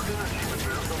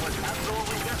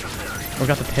 We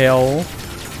got the tail.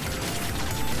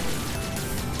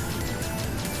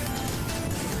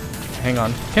 Hang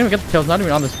on. Can't we get the tail? It's not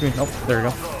even on the screen. Oh, there we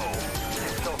go.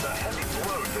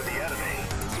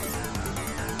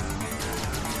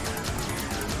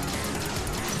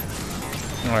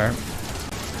 Alright.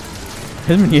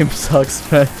 His mini-game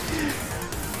sucks, man.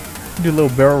 Do a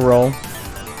little barrel roll.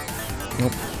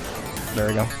 Nope. There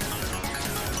we go.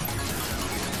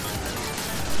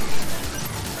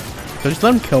 So just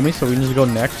let him kill me so we can just go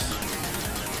next.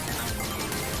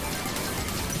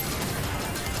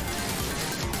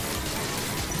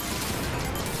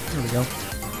 There we go.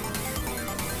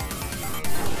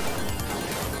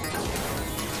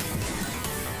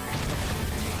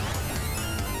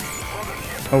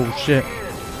 Oh shit.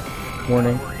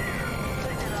 Warning.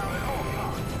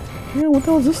 Yeah, what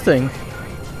the hell is this thing?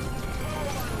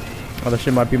 Oh, that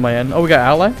shit might be my end. Oh, we got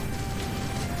ally?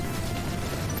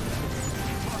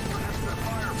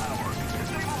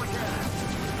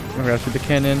 I gotta shoot the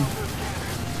cannon.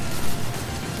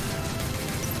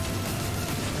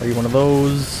 Are you one of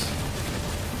those?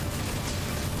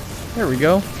 There we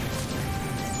go.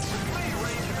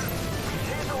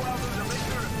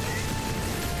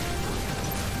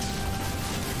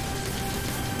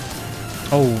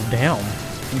 Oh, damn.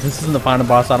 This isn't the final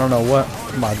boss. I don't know what.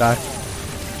 I might die.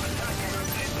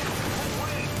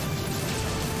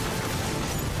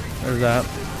 There's that.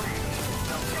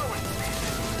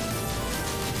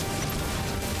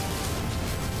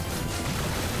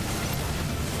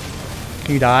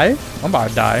 Can you die? I'm about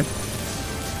to die.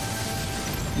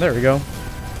 There we go.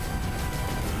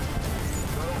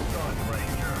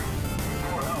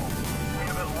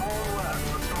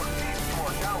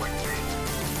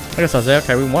 guess that's it.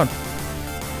 Okay, we won.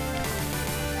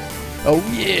 Oh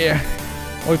yeah!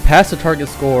 Oh, we passed the target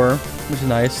score, which is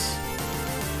nice.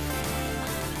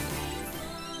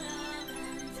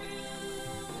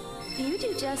 You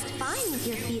do just fine with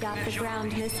your feet off the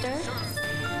ground, mister.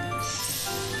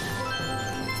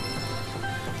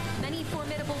 Many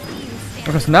formidable beings stand.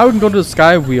 Okay, so now we can go to the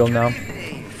sky wheel now.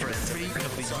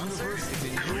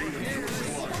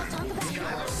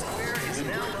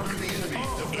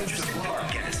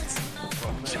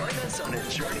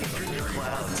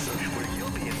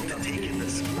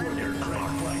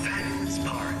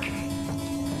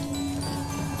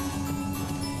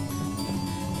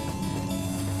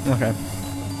 Okay.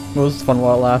 Well, this was fun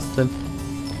while it lasted.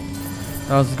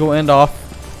 Let's go end off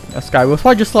a sky wheel. It's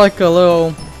probably just like a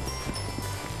little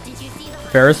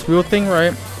Ferris wheel thing,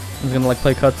 right? I'm gonna like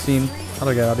play cutscene. How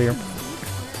do I get out of here?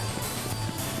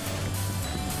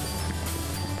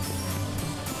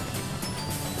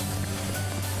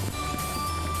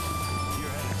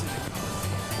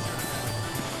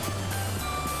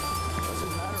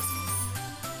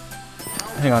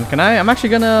 Hang on, can I? I'm actually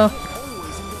gonna.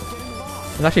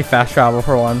 It's actually fast travel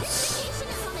for once.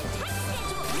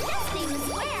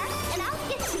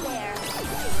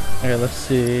 Okay, let's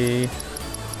see.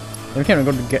 We can't even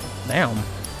go to get down.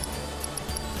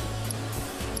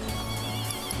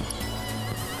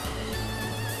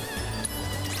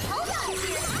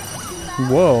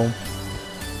 Whoa.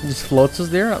 It just floats us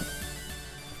there.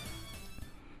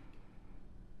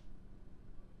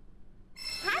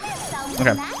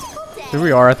 Okay. Here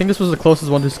we are. I think this was the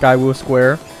closest one to Skywoo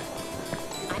Square.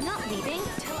 I'm not leaving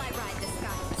till I ride this guy.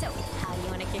 So, how do you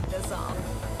want to kick this off?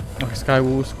 Okay,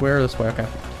 Skywoo Square this way. Okay.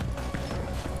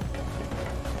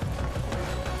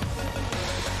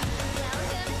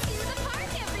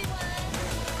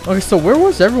 Okay, so where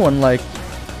was everyone? Like,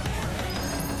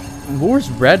 who was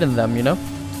red in them? You know,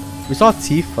 we saw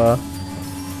Tifa.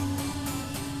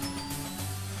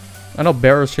 I know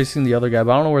Barrow's chasing the other guy,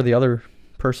 but I don't know where the other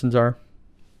persons are.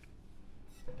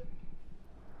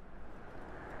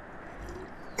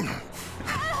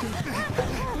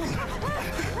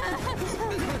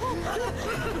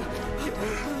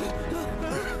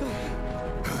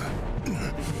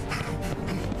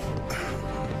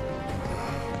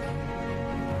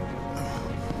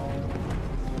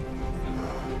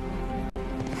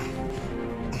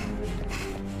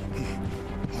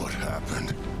 What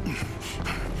happened?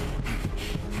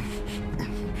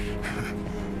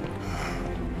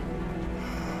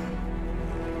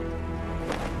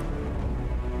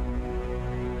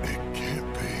 It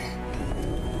can't be.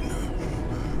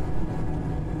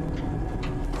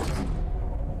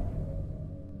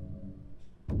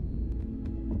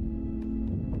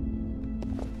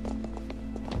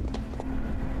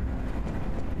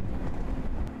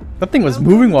 That thing was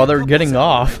moving while they were getting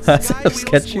off. That's so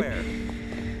sketchy.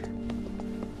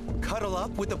 Cuddle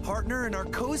up with a partner in our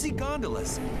cozy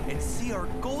gondolas and see our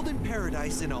golden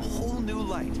paradise in a whole new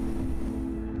light.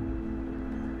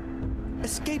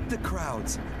 Escape the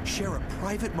crowds, share a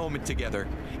private moment together,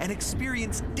 and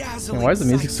experience dazzling Why is the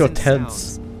music so sights and tense?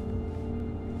 sounds.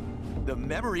 The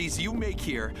memories you make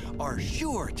here are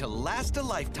sure to last a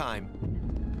lifetime.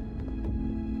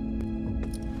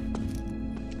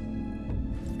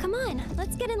 Come on,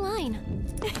 let's get in line.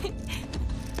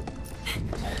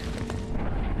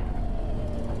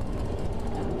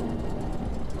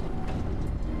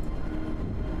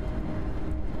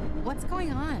 What's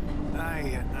going on?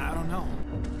 I don't know.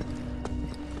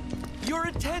 Your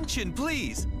attention,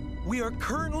 please. We are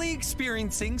currently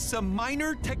experiencing some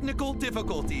minor technical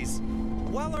difficulties.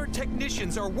 While our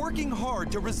technicians are working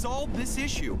hard to resolve this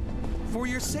issue, for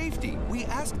your safety, we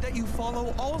ask that you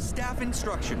follow all staff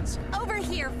instructions. Over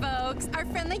here, folks. Our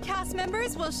friendly cast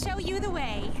members will show you the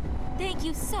way. Thank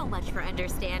you so much for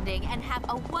understanding and have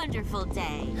a wonderful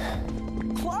day.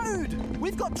 Cloud!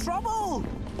 We've got trouble!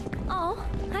 Oh,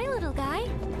 hi, little guy.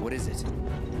 What is it?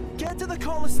 Get to the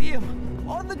Coliseum!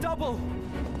 On the double!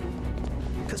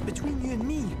 Because between you and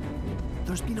me,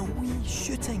 there's been a wee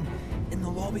shooting in the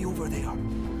lobby over there.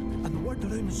 And the word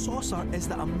around the saucer is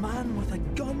that a man with a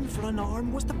gun for an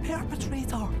arm was the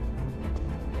perpetrator.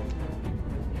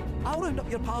 I'll round up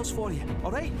your pals for you,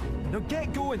 alright? Now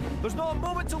get going. There's not a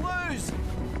moment to lose!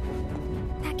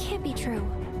 That can't be true.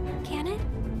 Can it?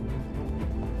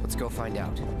 Let's go find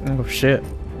out. Oh shit.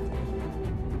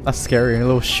 That's scary. A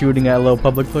little shooting at a little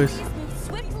public place.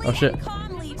 Oh shit.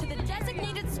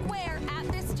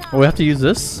 Oh, we have to use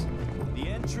this? The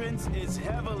entrance is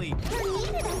heavily... You're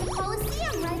needed at the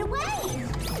Coliseum right away.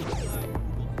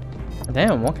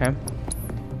 Damn, okay. And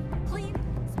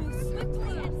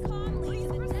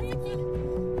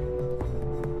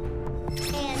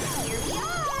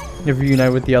Never unite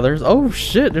with the others. Oh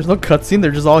shit, there's no cutscene,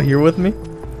 they're just all here with me.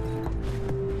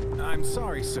 I'm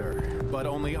sorry, sir, but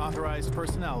only authorized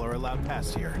personnel are allowed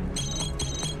past here.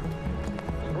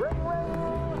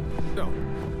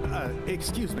 Oh,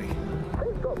 excuse me.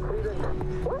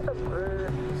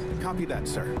 Copy that,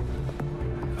 sir.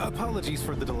 Apologies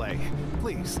for the delay.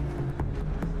 Please.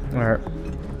 Alright.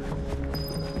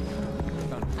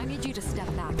 I need you to step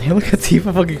back. Damn, look at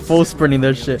Tifa fucking full sprinting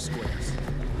their shit.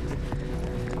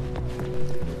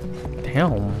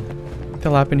 Damn. What the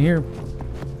hell happened here?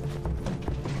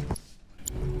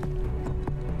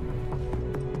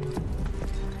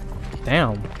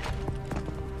 Damn.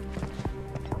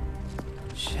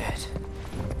 Shit.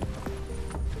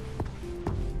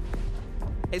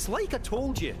 It's like I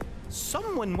told you.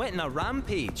 Someone went on a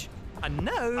rampage. And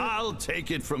now... I'll take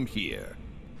it from here.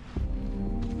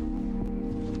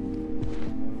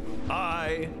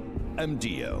 I am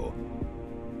Dio.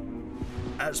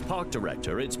 As park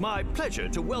director, it's my pleasure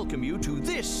to welcome you to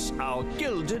this, our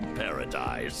gilded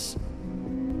paradise.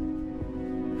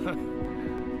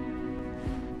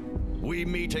 We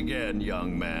meet again,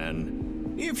 young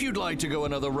man. If you'd like to go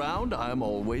another round, I'm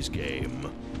always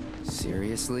game.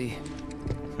 Seriously?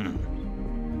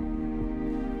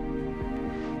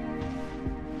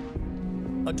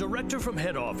 A director from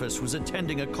head office was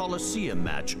attending a Coliseum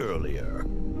match earlier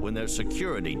when their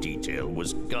security detail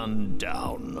was gunned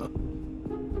down.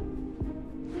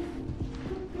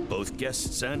 Both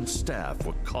guests and staff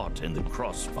were caught in the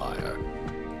crossfire.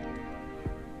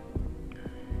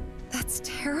 That's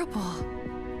terrible.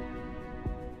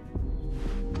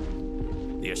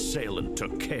 The assailant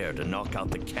took care to knock out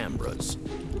the cameras.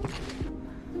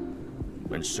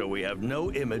 And so we have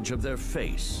no image of their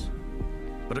face.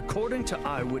 But according to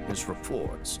eyewitness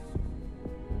reports,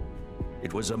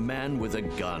 it was a man with a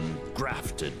gun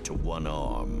grafted to one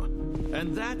arm.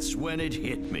 And that's when it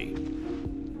hit me.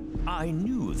 I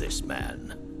knew this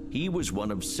man. He was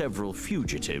one of several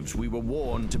fugitives we were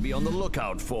warned to be on the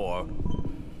lookout for.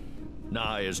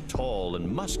 Nigh as tall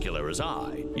and muscular as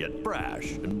I, yet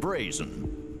brash and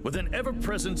brazen, with an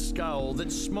ever-present scowl that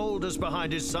smolders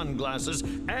behind his sunglasses,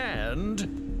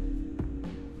 and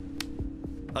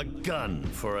a gun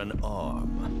for an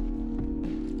arm.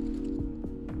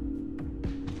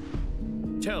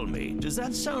 Tell me, does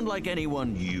that sound like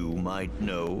anyone you might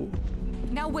know?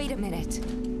 Now wait a minute.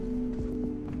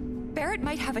 Barrett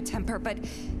might have a temper, but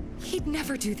he'd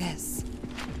never do this.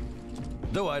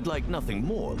 Though I'd like nothing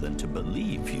more than to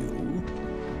believe you.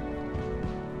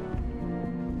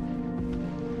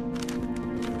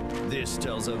 This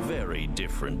tells a very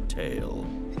different tale.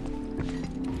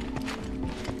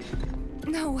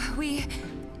 No, we...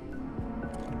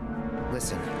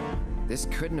 Listen, this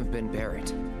couldn't have been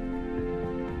Barrett.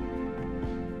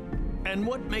 And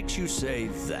what makes you say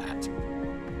that?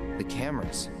 The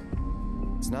cameras.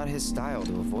 It's not his style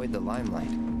to avoid the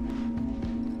limelight.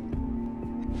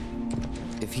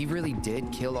 If he really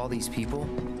did kill all these people,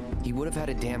 he would have had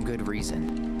a damn good reason.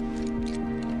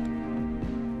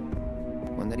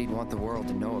 One that he'd want the world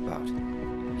to know about.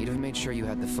 He'd have made sure you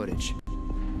had the footage.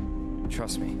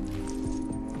 Trust me.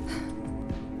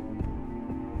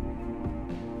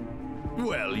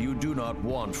 Well, you do not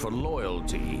want for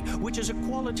loyalty, which is a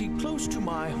quality close to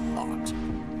my heart.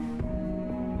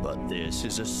 But this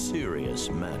is a serious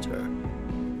matter.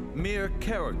 Mere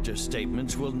character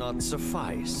statements will not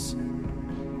suffice.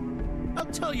 I'll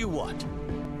tell you what.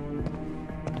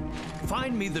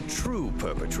 Find me the true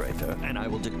perpetrator, and I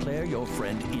will declare your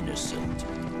friend innocent.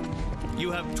 You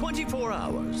have 24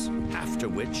 hours, after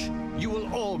which you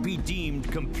will all be deemed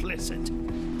complicit,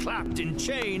 clapped in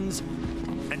chains,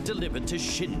 and delivered to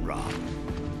Shinra.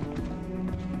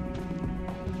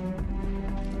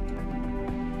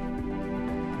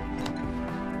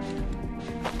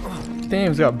 Damn,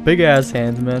 he's got big ass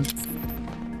hands, man.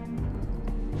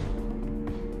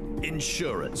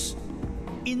 Insurance.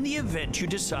 In the event you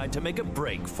decide to make a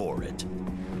break for it.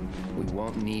 We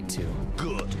won't need to.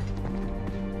 Good.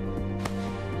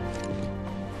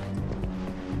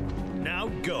 Now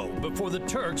go, before the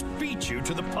Turks beat you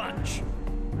to the punch.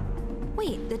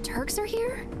 Wait, the Turks are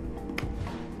here?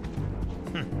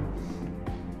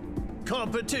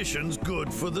 Competition's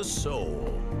good for the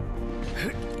soul.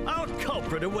 Our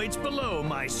culprit awaits below,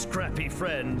 my scrappy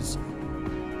friends.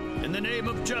 In the name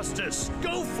of justice,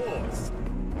 go forth!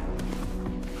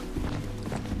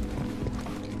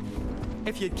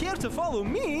 If you'd care to follow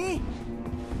me,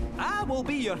 I will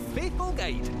be your faithful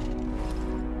guide.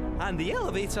 And the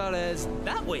elevator is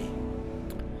that way.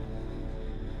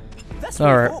 This way,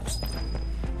 Alright. folks.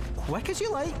 Quick as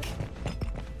you like.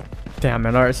 Damn,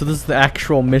 man. Alright, so this is the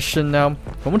actual mission now. I'm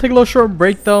gonna take a little short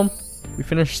break, though. We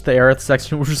finished the Aerith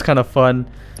section, which was kind of fun.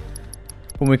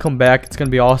 When we come back, it's gonna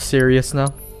be all serious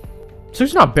now. So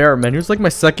he's not Barrett, man. He was like my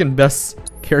second best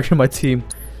character in my team.